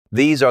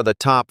These are the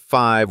top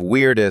 5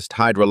 weirdest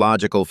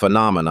hydrological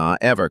phenomena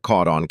ever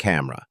caught on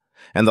camera.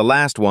 And the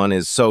last one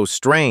is so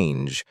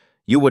strange,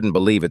 you wouldn't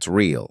believe it's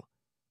real.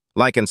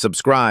 Like and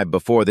subscribe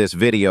before this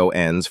video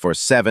ends for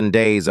 7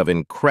 days of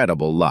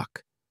incredible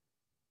luck.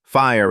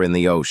 Fire in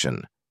the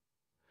ocean.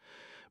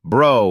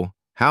 Bro,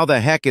 how the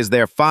heck is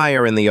there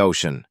fire in the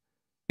ocean?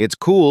 It's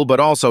cool but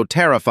also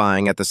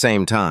terrifying at the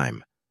same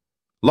time.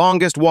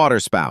 Longest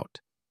water spout.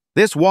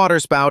 This water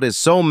spout is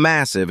so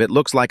massive it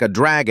looks like a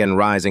dragon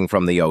rising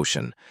from the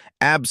ocean.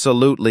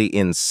 Absolutely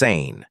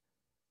insane.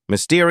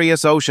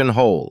 Mysterious ocean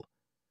hole.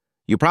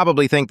 You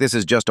probably think this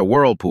is just a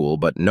whirlpool,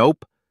 but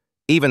nope.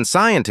 Even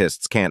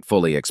scientists can't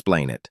fully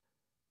explain it.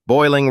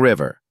 Boiling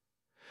river.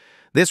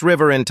 This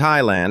river in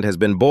Thailand has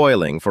been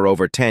boiling for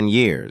over 10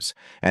 years,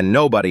 and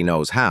nobody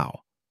knows how.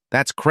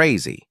 That's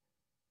crazy.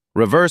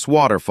 Reverse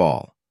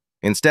waterfall.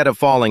 Instead of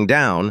falling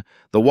down,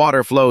 the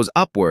water flows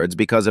upwards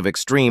because of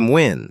extreme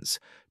winds.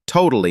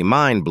 Totally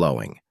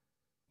mind-blowing.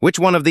 Which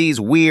one of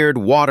these weird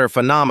water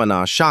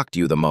phenomena shocked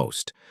you the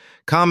most?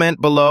 Comment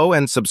below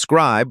and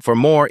subscribe for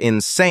more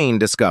insane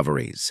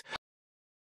discoveries.